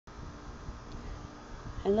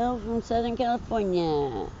Hello from Southern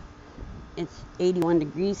California. It's 81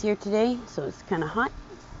 degrees here today, so it's kind of hot.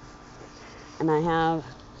 And I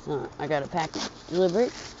got a package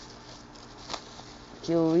delivered.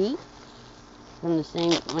 Jewelry from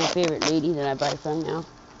my favorite lady that I buy from now.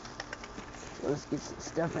 So let's get some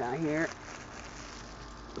stuff out here.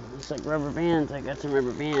 Looks like rubber bands. I got some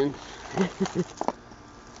rubber bands.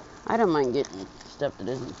 I don't mind getting stuff that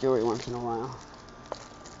isn't jewelry once in a while.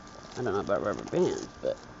 I don't know about rubber bands,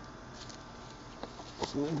 but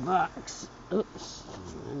it's my box. Oops,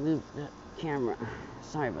 I moved the camera.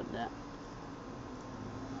 Sorry about that.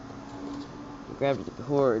 I grabbed the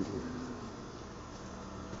cord.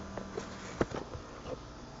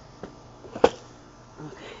 Okay.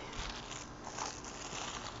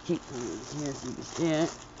 Keep some of these here so you can see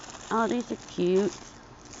it. Oh, these are cute.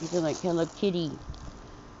 These are like Hello Kitty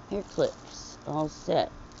hair clips, all set.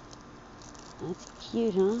 That's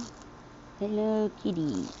cute, huh? Hello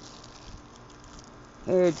Kitty.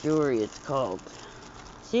 Hair jewelry, it's called.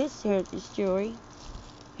 See this hair, this jewelry?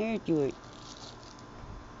 Hair jewelry.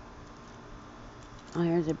 Oh,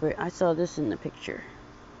 here's a I saw this in the picture.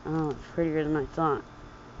 Oh, it's prettier than I thought.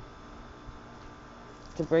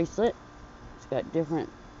 It's a bracelet. It's got different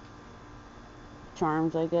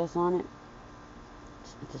charms, I guess, on it.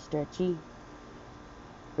 It's a stretchy.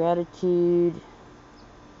 Gratitude.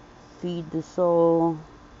 Feed the soul.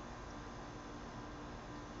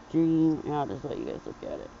 Dream. I'll just let you guys look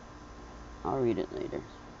at it. I'll read it later.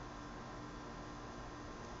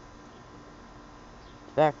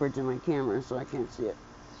 It's backwards in my camera, so I can't see it.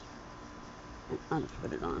 I'll just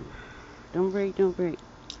put it on. Don't break, don't break.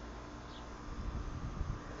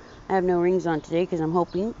 I have no rings on today because I'm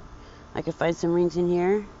hoping I can find some rings in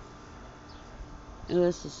here. Oh,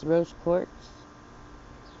 this is rose quartz.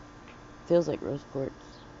 Feels like rose quartz.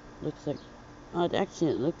 Looks like, oh,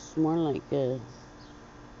 it looks more like pink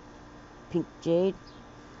jade.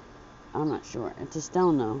 I'm not sure. It's a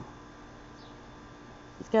stone though.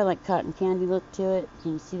 It's got like cotton candy look to it.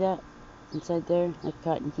 Can you see that inside there? Like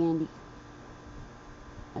cotton candy.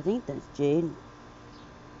 I think that's jade.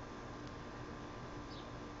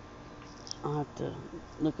 I'll have to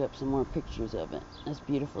look up some more pictures of it. That's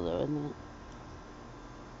beautiful though, isn't it?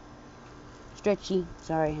 Stretchy.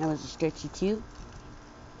 Sorry, I was a stretchy too.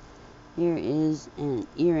 Here is an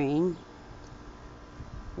earring.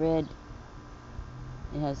 Red.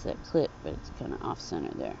 It has that clip, but it's kind of off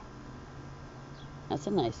center there. That's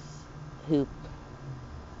a nice hoop.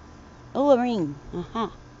 Oh, a ring.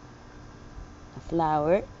 Aha. A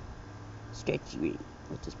flower. Stretchy ring,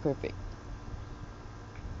 which is perfect.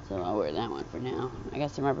 So I'll wear that one for now. I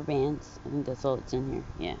got some rubber bands. I think that's all that's in here.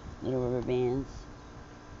 Yeah, little rubber bands.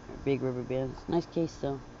 Or big rubber bands. Nice case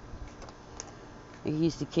though. I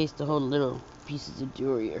used the case to hold little pieces of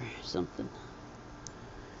jewelry or something.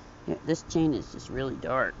 Yeah, this chain is just really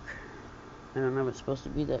dark. I don't know if it's supposed to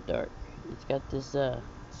be that dark. It's got this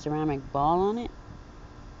ceramic ball on it.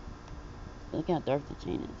 Look how dark the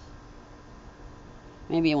chain is.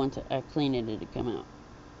 Maybe once I clean it, it'll come out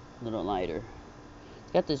a little lighter.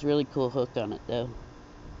 It's got this really cool hook on it though.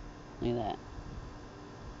 Look at that.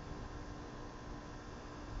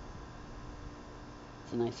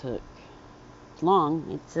 It's a nice hook. It's long.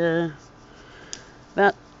 It's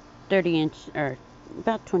about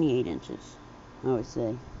 28 inches, I would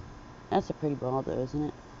say. That's a pretty ball though, isn't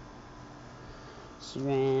it?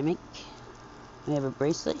 Ceramic. We have a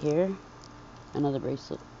bracelet here. Another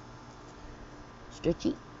bracelet.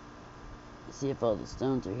 Stretchy. Let's see if all the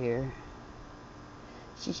stones are here.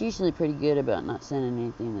 She's usually pretty good about not sending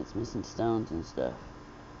anything that's missing stones and stuff.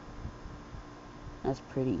 That's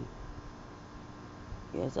pretty.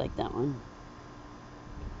 You guys like that one?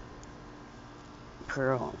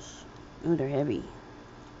 Pearls. Oh, they're heavy.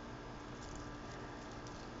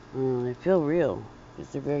 They feel real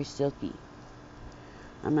because they're very silky.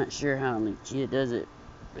 I'm not sure how Lucia does it,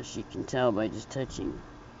 but she can tell by just touching.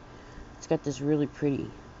 It's got this really pretty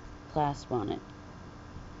clasp on it,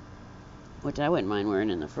 which I wouldn't mind wearing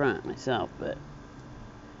in the front myself, but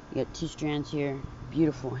you got 2 strands here.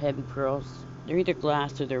 Beautiful, heavy pearls. They're either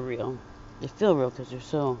glass or they're real. They feel real because they're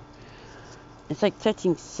so... It's like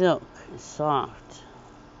touching silk. It's soft.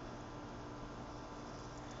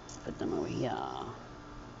 Put them over here.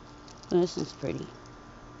 Oh, this is pretty.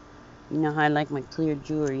 You know how I like my clear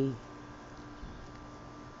jewelry.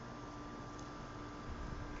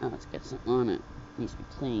 Oh, it's got something on it. It needs to be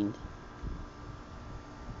cleaned.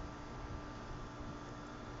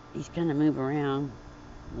 These kind of move around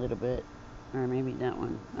a little bit. Or maybe that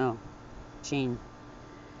one. Oh, chain.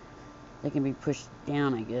 They can be pushed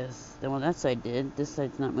down, I guess. Well, that side did. This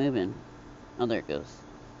side's not moving. Oh, there it goes.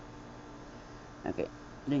 Okay.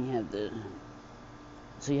 Then you have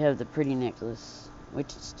so you have the pretty necklace,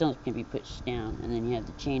 which still can be pushed down, and then you have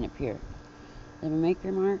the chain up here. Have a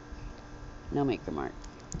maker mark? No maker mark.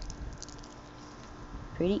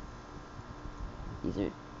 Pretty. These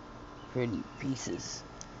are pretty pieces.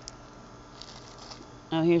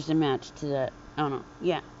 Oh, here's the match to that. Oh no,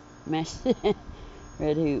 yeah, match to that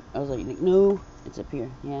red hoop. I was like, no, it's up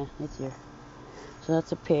here. Yeah, it's here. So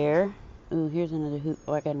that's a pair. Oh, here's another hoop.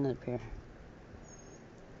 Oh, I got another pair.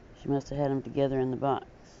 She must have had them together in the box.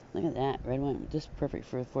 Look at that. Red, white. This is perfect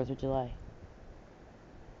for the 4th of July.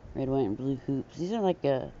 Red, white, and blue hoops. These are like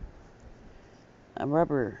a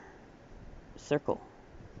rubber circle.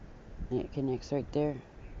 And it connects right there.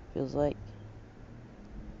 Feels like.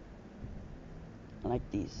 I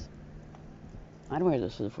like these. I'd wear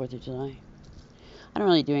this for the 4th of July. I don't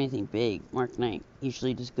really do anything big. Mark and I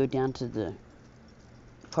usually just go down to the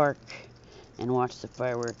park and watch the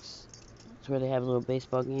fireworks. It's where they have little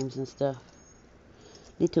baseball games and stuff.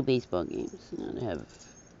 Little baseball games. You know, they have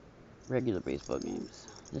regular baseball games.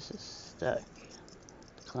 This is stuck.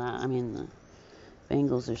 The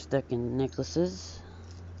bangles are stuck in necklaces.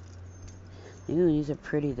 Ooh, these are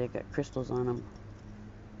pretty. They got crystals on them.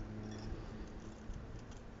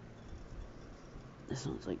 This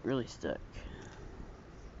one's like really stuck.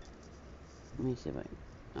 Let me see if I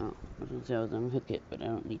was gonna say I was gonna unhook it, but I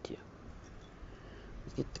don't need to.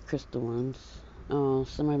 Let's get the crystal ones. Oh,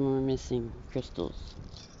 some of them are missing crystals.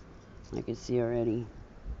 I can see already.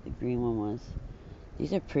 The green one was.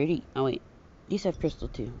 These are pretty. Oh wait, these have crystal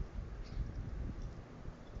too.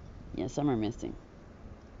 Yeah, some are missing.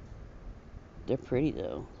 They're pretty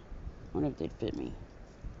though. I wonder if they'd fit me.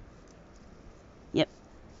 Yep,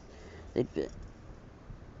 they'd fit.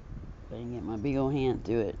 If I can get my big old hand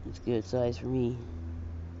through it, it's good size for me.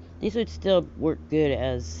 These would still work good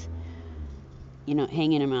as,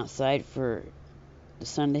 hanging them outside for the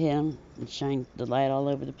sun to hit them and shine the light all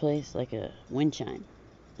over the place like a wind chime.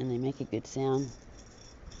 And they make a good sound.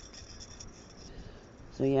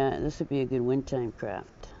 So yeah, this would be a good wind chime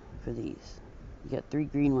craft for these. You got 3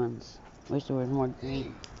 green ones. Wish there was more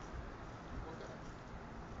green.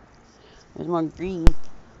 There's more green.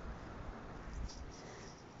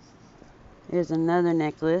 Here's another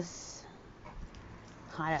necklace.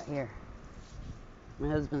 Hot out here. My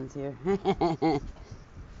husband's here.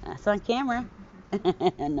 That's on camera.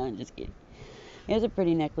 No, I'm just kidding. Here's a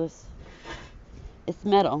pretty necklace. It's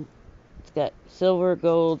metal. It's got silver,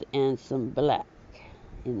 gold, and some black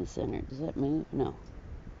in the center. Does that move? No.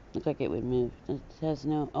 Looks like it would move. It has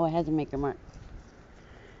no... Oh, it has a maker mark.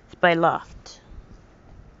 It's by Loft.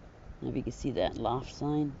 I don't know if you can see that Loft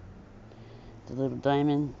sign. The little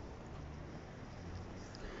diamond.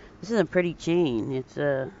 This is a pretty chain. It's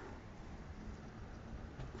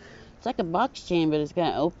like a box chain, but it's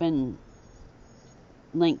got open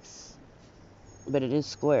links. But it is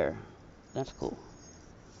square. That's cool.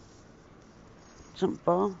 Something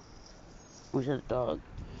fall? Or is that a dog?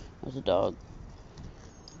 That's a dog.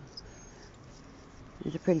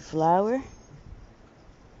 There's a pretty flower.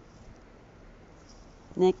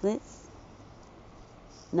 Necklace.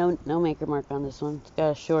 No maker mark on this one. It's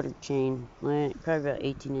got a shorter chain. Probably about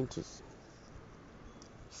 18 inches.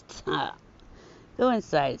 Stop. Go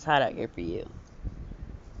inside. It's hot out here for you.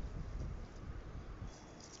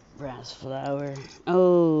 Brass flower.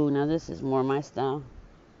 Oh, now this is more my style.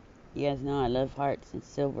 You guys know I love hearts and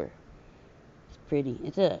silver. It's pretty.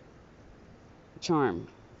 It's a charm.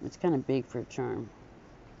 It's kind of big for a charm.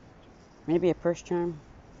 Maybe a purse charm.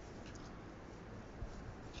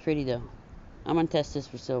 It's pretty though. I'm going to test this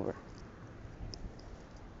for silver.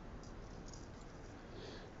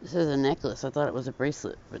 This is a necklace. I thought it was a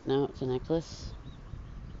bracelet, but no, it's a necklace.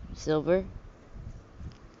 Silver.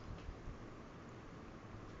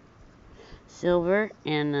 Silver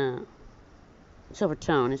and silver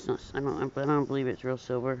tone. It's not. I don't believe it's real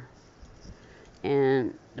silver.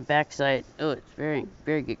 And the back side. Oh, it's very,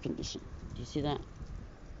 very good condition. Do you see that?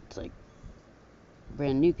 It's like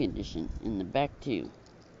brand new condition in the back too.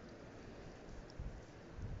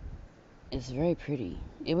 It's very pretty.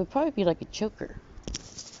 It would probably be like a choker.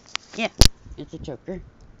 Yeah, it's a choker.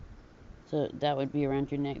 So that would be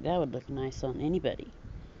around your neck. That would look nice on anybody.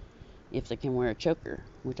 If they can wear a choker,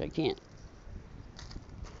 which I can't.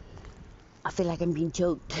 I feel like I'm being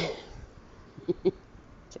choked.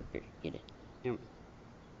 Choker, get it.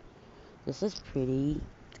 This is pretty.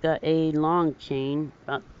 It's got a long chain,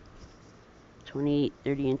 about 28,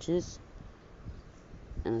 30 inches.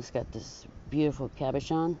 And it's got this beautiful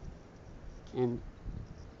cabochon and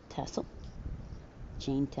tassel.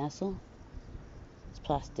 Chain tassel. It's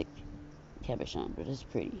plastic cabochon, but it's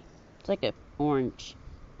pretty. It's like a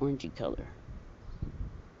orangey color.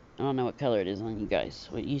 I don't know what color it is on you guys,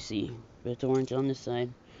 what you see, but it's orange on this side.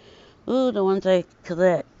 Ooh, the ones I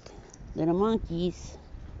collect. Little monkeys.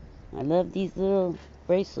 I love these little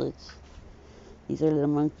bracelets. These are little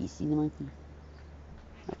monkeys. See the monkey?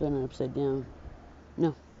 I've done it upside down.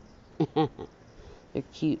 No. They're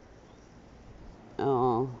cute.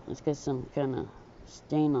 Oh, it's got some kind of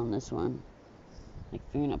stain on this one. Like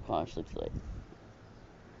fingernail polish looks like.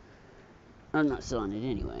 I'm not selling it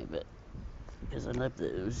anyway, but because I love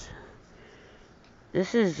those.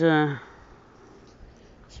 This is, it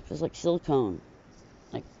feels like silicone.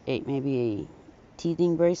 Like maybe a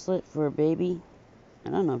teething bracelet for a baby. I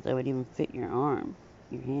don't know if that would even fit your arm,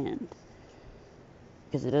 your hand.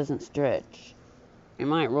 Because it doesn't stretch. It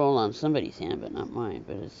might roll on somebody's hand, but not mine.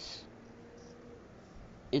 But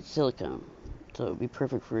it's silicone. So it would be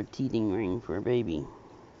perfect for a teething ring for a baby.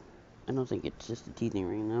 I don't think it's just a teething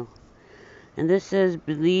ring, though. And this says,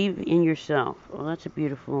 believe in yourself. Oh, that's a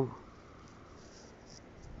beautiful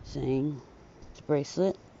saying. It's a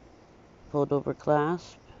bracelet. Fold over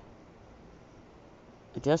clasp.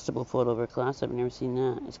 Adjustable fold over clasp. I've never seen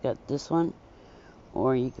that. It's got this one.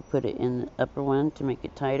 Or you could put it in the upper one to make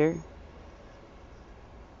it tighter.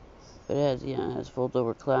 But it has fold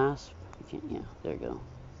over clasp. There you go.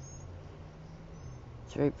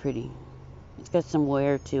 It's very pretty. It's got some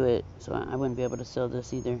wear to it, so I wouldn't be able to sell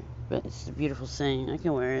this either. But it's a beautiful saying. I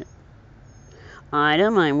can wear it. I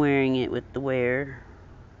don't mind wearing it with the wear.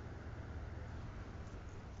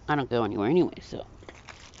 I don't go anywhere anyway, so.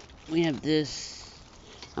 We have this.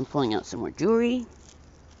 I'm pulling out some more jewelry.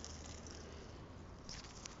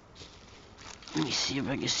 Let me see if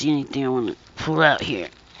I can see anything I want to pull out here.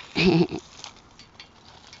 A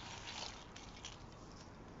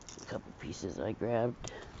couple pieces I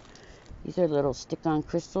grabbed. These are little stick-on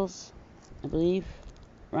crystals, I believe.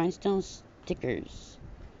 Rhinestone stickers.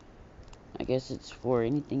 I guess it's for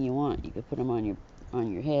anything you want. You could put them on your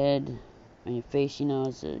head, on your face,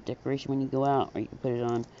 as a decoration when you go out, or you can put it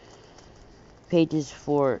on pages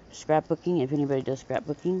for scrapbooking, if anybody does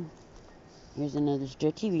scrapbooking. Here's another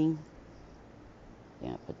stretchy ring.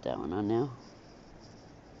 Yeah, put that one on now.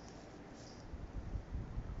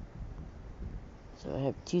 So I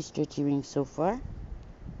have 2 stretchy rings so far.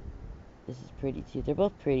 This is pretty too. They're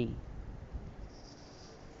both pretty.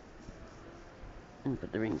 I'm gonna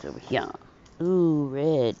put the rings over here. Ooh,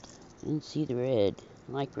 red. Didn't see the red.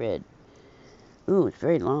 I like red. Ooh, it's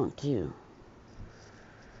very long too.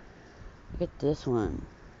 Look at this one.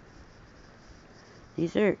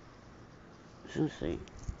 These are, let's see.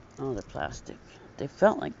 Oh, they're plastic. They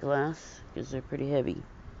felt like glass because they're pretty heavy.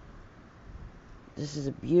 This is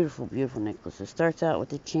a beautiful, beautiful necklace. It starts out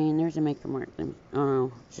with a chain. There's a maker mark. Oh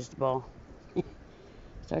no, it's just a ball.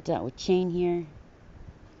 Starts out with chain here.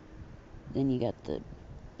 Then you got the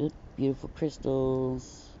beautiful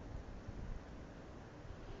crystals.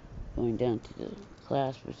 Going down to the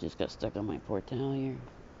clasp, which just got stuck on my poor towel here.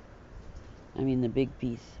 I mean the big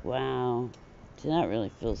piece. Wow. See, that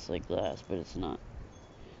really feels like glass, but it's not.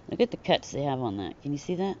 Look at the cuts they have on that. Can you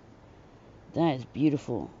see that? That is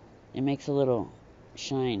beautiful. It makes a little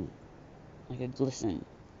shine, like a glisten.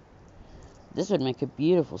 This would make a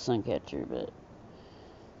beautiful sun catcher, but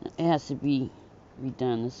it has to be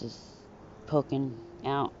redone. This is poking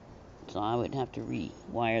out, so I would have to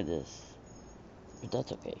rewire this, but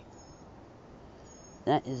that's okay.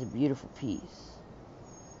 That is a beautiful piece.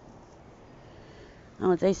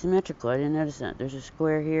 Oh, it's asymmetrical. I didn't notice that. There's a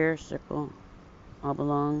square here, circle,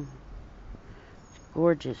 oblong. It's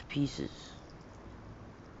gorgeous pieces.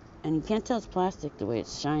 And you can't tell it's plastic the way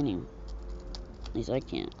it's shining. At least I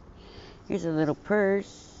can't. Here's a little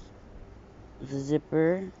purse with a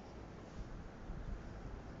zipper.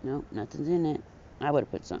 Nope, nothing's in it. I would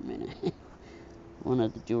have put something in it. One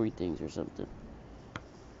of the jewelry things or something.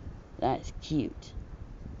 That is cute.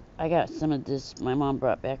 I got some of this my mom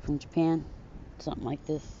brought back from Japan. Something like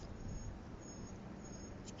this.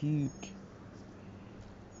 It's cute.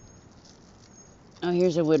 Oh,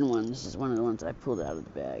 here's a wooden one. This is one of the ones I pulled out of the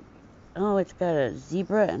bag. Oh, it's got a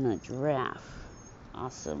zebra and a giraffe.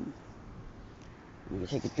 Awesome. I'm going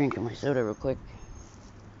to take a drink of my soda real quick.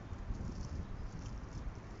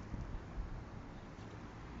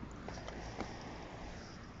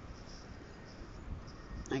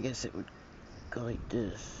 I guess it would go like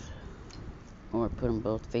this. Or put them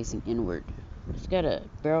both facing inward. It's got a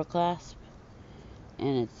barrel clasp.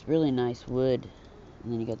 And it's really nice wood.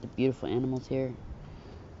 And then you got the beautiful animals here.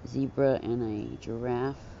 Zebra and a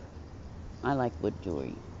giraffe. I like wood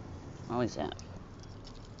jewelry. Always have.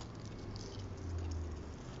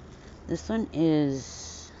 This one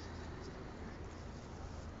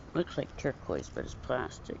looks like turquoise, but it's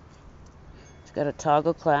plastic. It's got a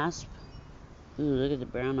toggle clasp. Ooh, look at the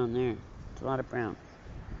brown on there. It's a lot of brown.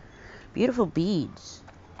 Beautiful beads.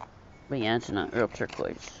 But yeah, it's not real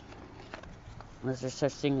turquoise. Unless there's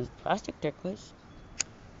such thing as plastic turquoise.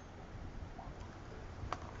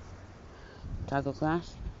 Toggle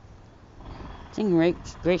clasp. It's in great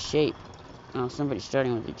shape. Oh, somebody's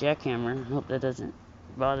starting with a jackhammer. I hope that doesn't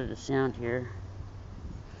bother the sound here.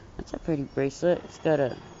 That's a pretty bracelet. It's got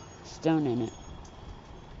a stone in it.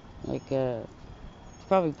 Like it's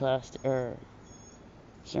probably plastic or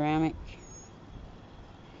ceramic.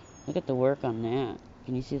 Look at the work on that.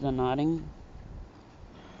 Can you see the knotting?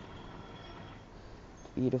 It's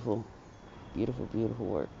beautiful. Beautiful, beautiful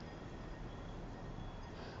work.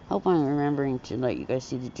 Hope I'm remembering to let you guys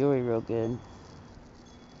see the jewelry real good.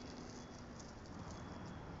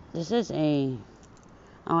 This is a...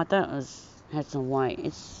 Oh, I thought it had some white.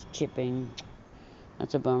 It's chipping.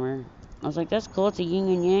 That's a bummer. I was like, that's cool. It's a yin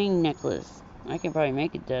and yang necklace. I can probably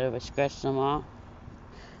make it that if I scratch some off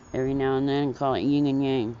every now and then and call it yin and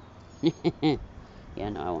yang. Yeah,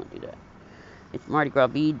 no, I won't do that. It's Mardi Gras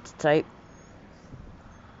beads type.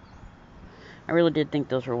 I really did think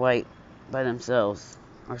those were white by themselves.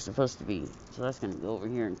 Are supposed to be. So that's going to go over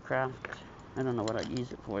here and craft. I don't know what I'd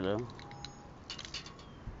use it for, though.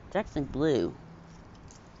 It's actually blue.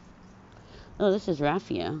 Oh, this is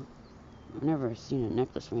raffia. I've never seen a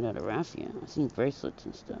necklace made out of raffia. I've seen bracelets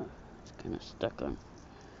and stuff. It's kind of stuck on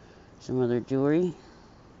some other jewelry.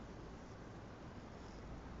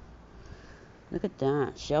 Look at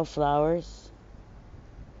that. Shell flowers.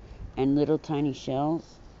 And little tiny shells.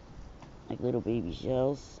 Like little baby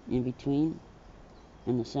shells in between.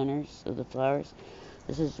 In the centers of the flowers.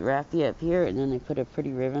 This is raffia up here, and then they put a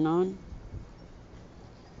pretty ribbon on.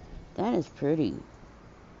 That is pretty.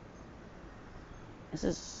 This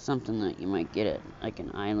is something that you might get at like an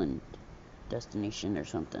island destination or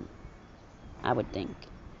something. I would think.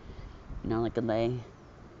 You know, like a lei.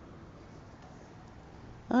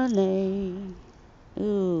 A lei.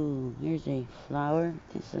 Ooh, here's a flower.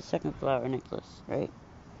 This is the second flower necklace, right?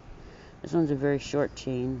 This one's a very short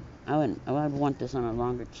chain. I would want this on a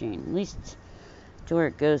longer chain. At least to where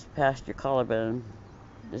it goes past your collarbone.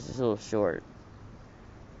 This is a little short.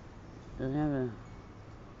 Does it have a...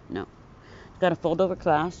 No. It's got a fold-over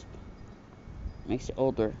clasp. Makes it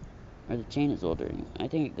older. Or the chain is older. I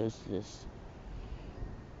think it goes to this.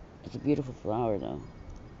 It's a beautiful flower, though.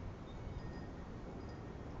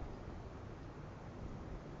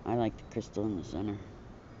 I like the crystal in the center.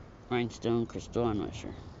 Rhinestone crystal, I'm not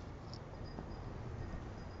sure.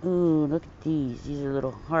 Ooh, look at these. These are little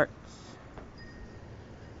hearts.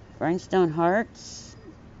 Rhinestone hearts.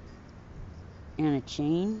 And a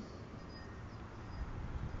chain.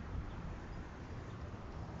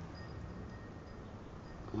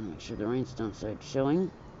 I want to make sure the rhinestone side's showing.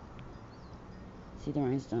 See the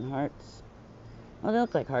rhinestone hearts? Oh, they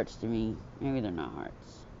look like hearts to me. Maybe they're not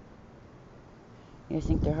hearts. You guys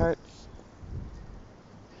think they're hearts?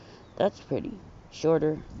 That's pretty.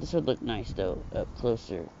 Shorter. This would look nice though, up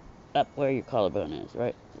closer, up where your collarbone is,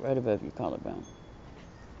 right above your collarbone,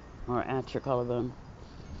 or at your collarbone.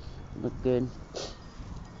 Look good.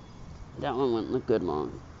 That one wouldn't look good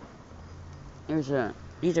long. These are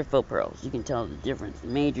faux pearls. You can tell the difference, the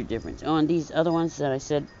major difference. Oh, and these other ones that I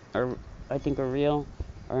said I think are real,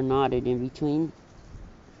 are knotted in between.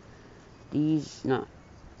 These not.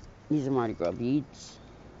 These are Mardi Gras beads.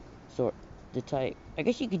 Sort the type. I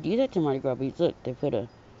guess you could do that to Mardi Gras beads. Look, they put a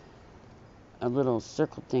little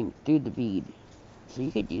circle thing through the bead. So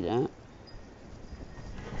you could do that.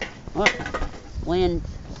 Oh, wind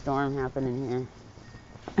storm happening here.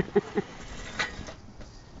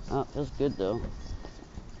 Oh, it feels good though.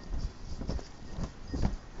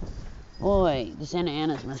 Boy, the Santa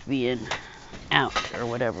Anas must be out or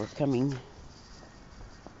whatever coming.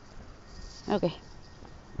 Okay,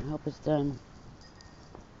 I hope it's done.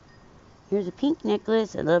 Here's a pink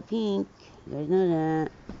necklace. I love pink. You guys know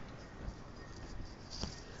that.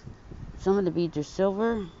 Some of the beads are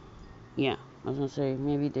silver. Yeah, I was gonna say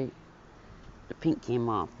maybe the pink came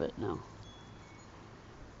off, but no.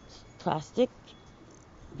 It's plastic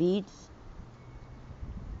beads.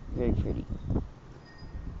 Very pretty.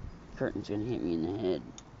 Curtain's gonna hit me in the head.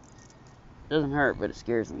 Doesn't hurt, but it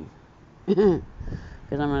scares me. Because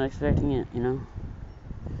I'm not expecting it, you know.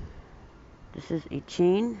 This is a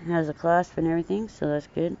chain, has a clasp and everything, so that's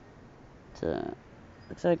good. It's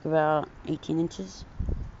looks like about 18 inches.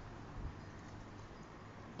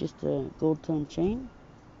 Just a gold tone chain.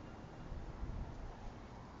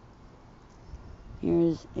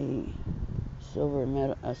 Here's a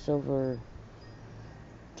silver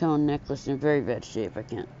tone necklace in very bad shape. I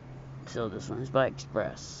can't sell this one. It's by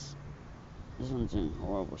Express. This one's in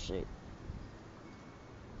horrible shape.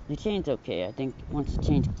 The chain's okay. I think once the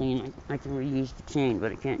chain's clean, I can reuse the chain,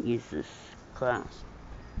 but I can't use this clasp.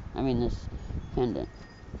 I mean, this pendant.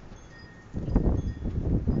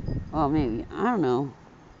 Well, maybe. I don't know.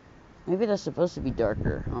 Maybe that's supposed to be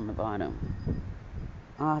darker on the bottom.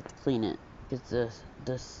 I'll have to clean it, because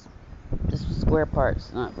this square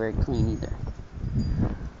part's not very clean either.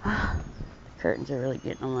 The curtains are really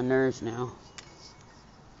getting on my nerves now.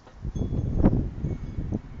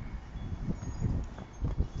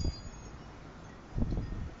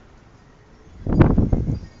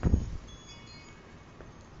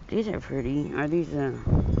 These are pretty. Are these I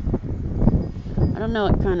don't know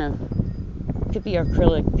what kind of, could be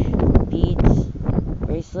acrylic beads,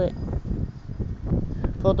 bracelet,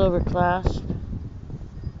 fold over clasp.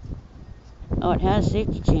 Oh, it has a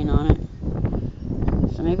safety chain on it.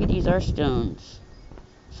 So maybe these are stones.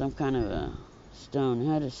 Some kind of a stone.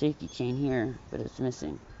 It had a safety chain here, but it's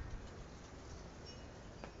missing.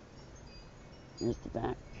 Here's the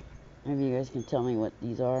back. Maybe you guys can tell me what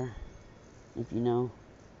these are, if you know.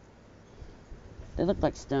 They look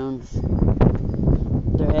like stones.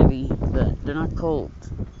 They're heavy, but they're not cold.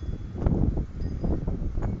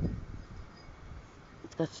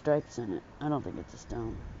 It's got stripes in it. I don't think it's a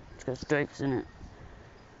stone. It's got stripes in it.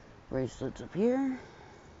 Bracelets up here.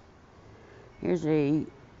 Here's a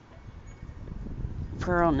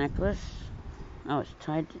pearl necklace. Oh, it's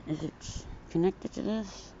tied. Is it connected to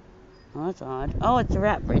this? Oh, that's odd. Oh, it's a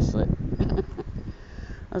wrap bracelet.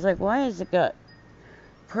 I was like, why has it got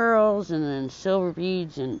pearls and then silver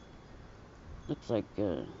beads and looks like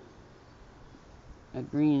a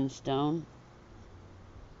green stone.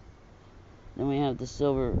 Then we have the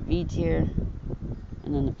silver beads here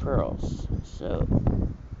and then the pearls. So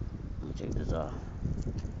I'll take this off.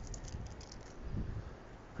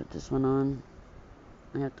 Put this one on.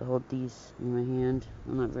 I have to hold these in my hand.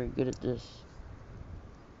 I'm not very good at this.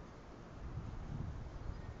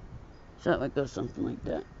 So it might go something like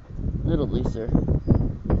that. A little looser.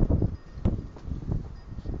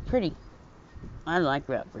 Pretty. I like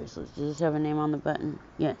wrap bracelets. Does this have a name on the button?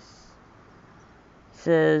 Yes. It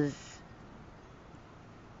says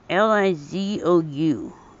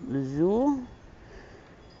Lizou. Lizou?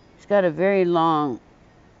 It's got a very long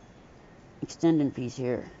extended piece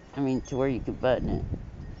here. I mean, to where you could button it.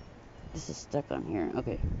 This is stuck on here.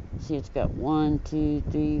 Okay. See, it's got 1, 2,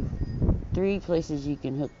 3, 3 places you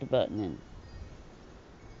can hook the button in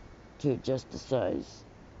to adjust the size.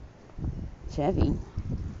 It's heavy.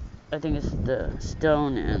 I think it's the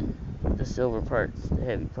stone and the silver part's the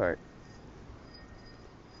heavy part.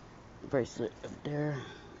 Bracelet up there.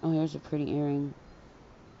 Oh, here's a pretty earring.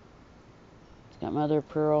 It's got mother of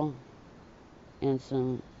pearl and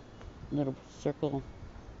some little circle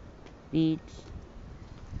beads.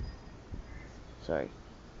 Sorry.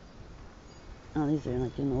 Oh, these are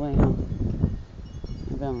like in the way, huh?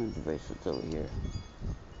 Maybe I'll move the bracelets over here.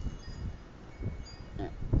 There.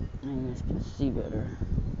 Now you guys can see better.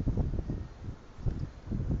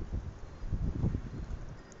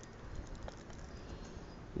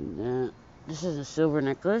 That. This is a silver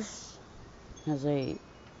necklace. Has a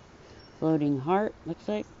floating heart, looks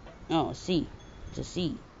like. Oh, a C. It's a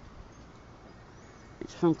C.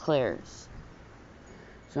 It's from Claire's.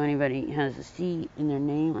 So anybody has a C in their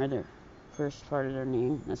name, or their first part of their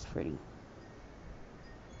name, that's pretty.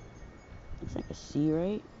 Looks like a C,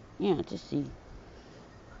 right? Yeah, it's a C.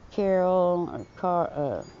 Carol,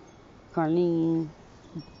 or Carlene.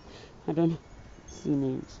 I don't know. C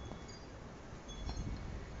names.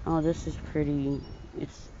 Oh, this is pretty.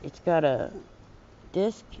 It's got a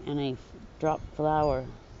disc and a drop flower,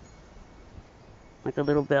 like a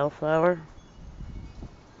little bell flower.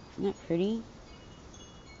 Isn't that pretty?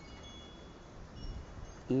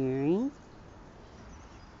 Earring.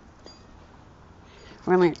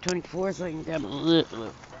 We're only at 24, so I can grab a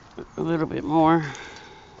little bit more.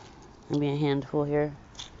 Maybe a handful here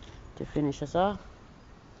to finish us off.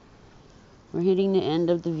 We're hitting the end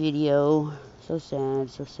of the video. So sad,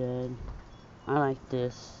 so sad. I like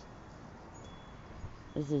this.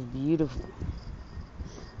 This is beautiful.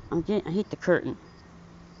 I hate the curtain.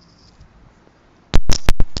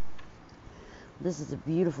 This is a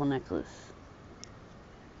beautiful necklace.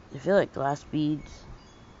 I feel like glass beads.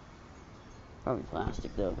 Probably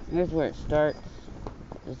plastic though. Here's where it starts.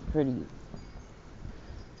 It's pretty.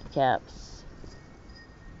 Caps.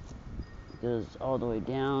 It goes all the way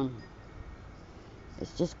down.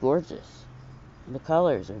 It's just gorgeous. The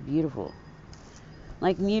colors are beautiful.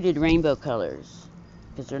 Like muted rainbow colors.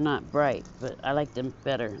 Because they're not bright. But I like them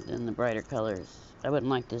better than the brighter colors. I wouldn't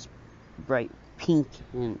like this bright pink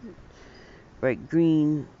and bright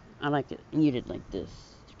green. I like it muted like this.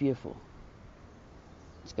 It's beautiful.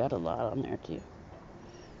 It's got a lot on there too.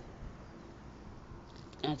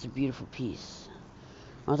 That's a beautiful piece.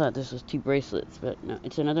 I thought this was 2 bracelets, but no,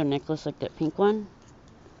 it's another necklace like that pink one,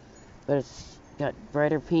 but it's got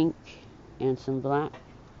brighter pink and some black.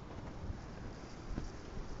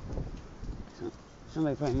 So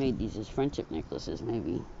somebody probably made these as friendship necklaces,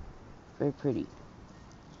 maybe. Very pretty.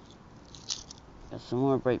 Got some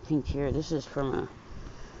more bright pink here. This is from a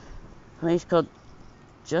place called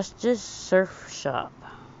Justice Surf Shop.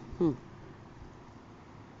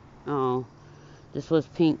 Oh, this was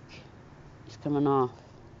pink. It's coming off.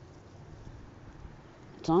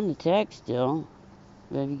 It's on the tag still,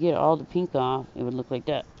 but if you get all the pink off, it would look like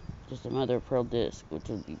that. Just a mother of pearl disc, which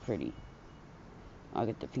would be pretty. I'll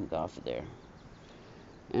get the pink off of there.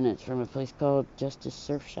 And it's from a place called Justice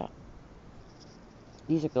Surf Shop.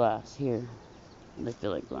 These are glass here. They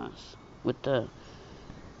feel like glass. With the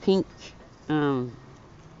pink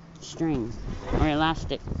string or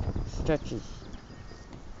elastic stretches.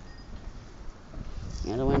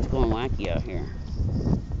 Yeah, the wind's going wacky out here.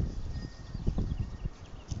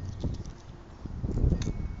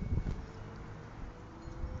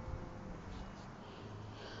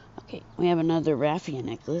 Okay, we have another raffia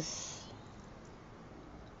necklace.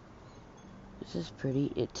 This is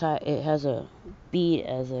pretty. It has a bead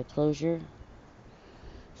as a closure.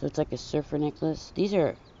 So it's like a surfer necklace. These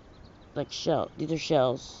are like shells. These are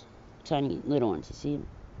shells. Tiny little ones. You see them?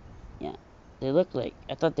 Yeah. They look like,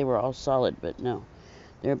 I thought they were all solid, but no.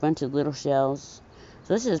 They're a bunch of little shells.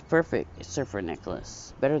 So this is perfect surfer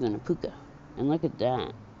necklace. Better than a puka. And look at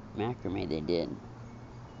that macrame they did.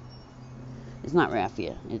 It's not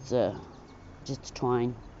raffia. It's just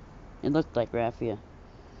twine. It looked like raffia.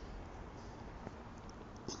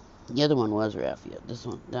 The other one was raffia.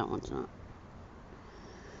 That one's not.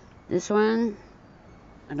 This one,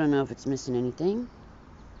 I don't know if it's missing anything.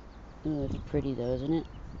 Oh, it's pretty though, isn't it?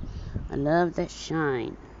 I love that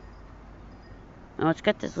shine. Oh, it's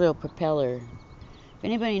got this little propeller. If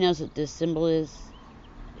anybody knows what this symbol is,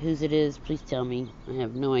 whose it is, please tell me. I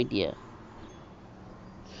have no idea.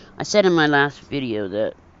 I said in my last video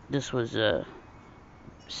that this was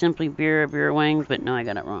Simply Bira Wangs, but no, I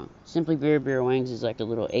got it wrong. Simply Bira Wangs is like a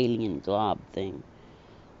little alien glob thing.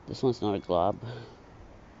 This one's not a glob.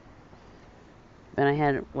 But I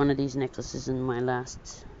had one of these necklaces in my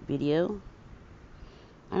last video.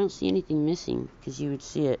 I don't see anything missing, because you would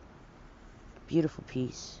see it. Beautiful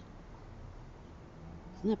piece.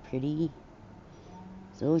 Isn't that pretty?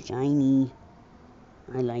 So shiny.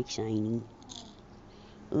 I like shiny.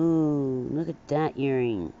 Ooh, look at that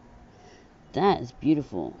earring. That is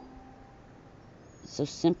beautiful. It's so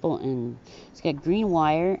simple, and it's got green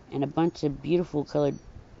wire and a bunch of beautiful colored,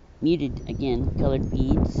 muted again, colored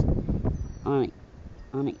beads on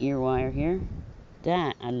an ear wire here.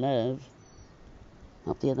 That I love.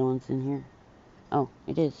 Hope the other one's in here. Oh,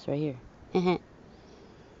 it is right here.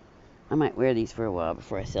 I might wear these for a while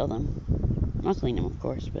before I sell them. I'll clean them, of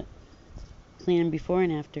course, but clean them before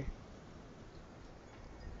and after.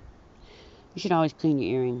 You should always clean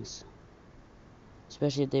your earrings,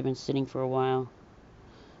 especially if they've been sitting for a while.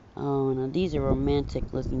 Oh, now these are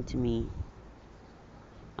romantic looking to me.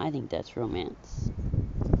 I think that's romance.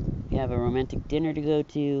 If you have a romantic dinner to go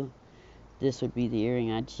to, this would be the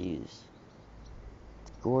earring I'd choose.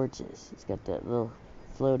 It's gorgeous. It's got that little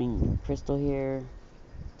floating crystal here.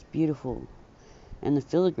 It's beautiful. And the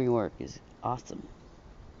filigree work is awesome.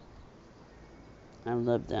 I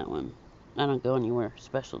love that one. I don't go anywhere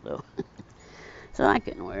special though. So I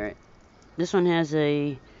couldn't wear it. This one has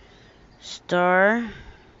a star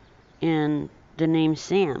and the name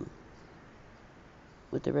Sam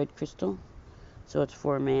with the red crystal. So it's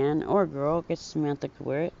for a man or a girl. I guess Samantha could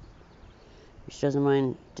wear it. She doesn't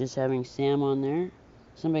mind just having Sam on there.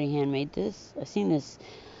 Somebody handmade this. I've seen this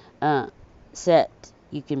set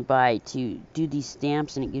you can buy to do these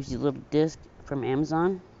stamps, and it gives you a little disc from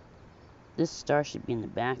Amazon. This star should be in the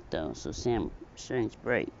back though, so Sam shines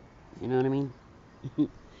bright. You know what I mean?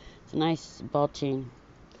 It's a nice ball chain.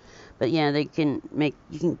 But yeah, you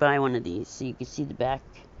can buy one of these so you can see the back,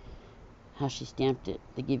 how she stamped it.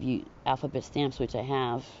 They give you alphabet stamps, which I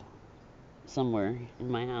have somewhere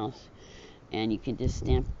in my house, and you can just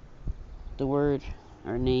stamp the word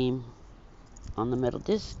or name on the metal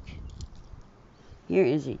disc. Here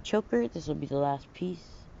is a choker. This will be the last piece.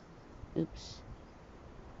 Oops.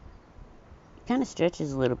 It kind of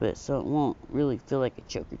stretches a little bit, so it won't really feel like a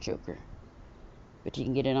choker. But you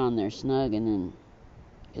can get it on there snug, and then,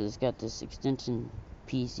 because it's got this extension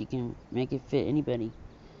piece, you can make it fit anybody.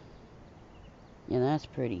 Yeah, that's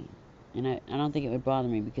pretty. And I don't think it would bother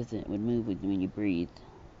me because it would move when you breathe.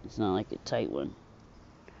 It's not like a tight one.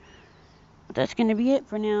 But that's going to be it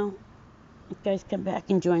for now. You guys come back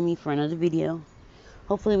and join me for another video.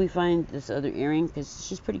 Hopefully we find this other earring, because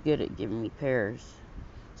she's pretty good at giving me pairs.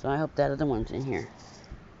 So I hope that other one's in here.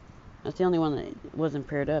 That's the only one that wasn't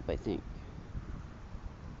paired up, I think.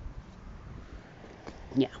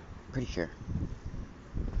 Yeah, pretty sure.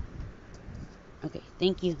 Okay,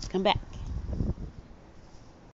 thank you. Come back.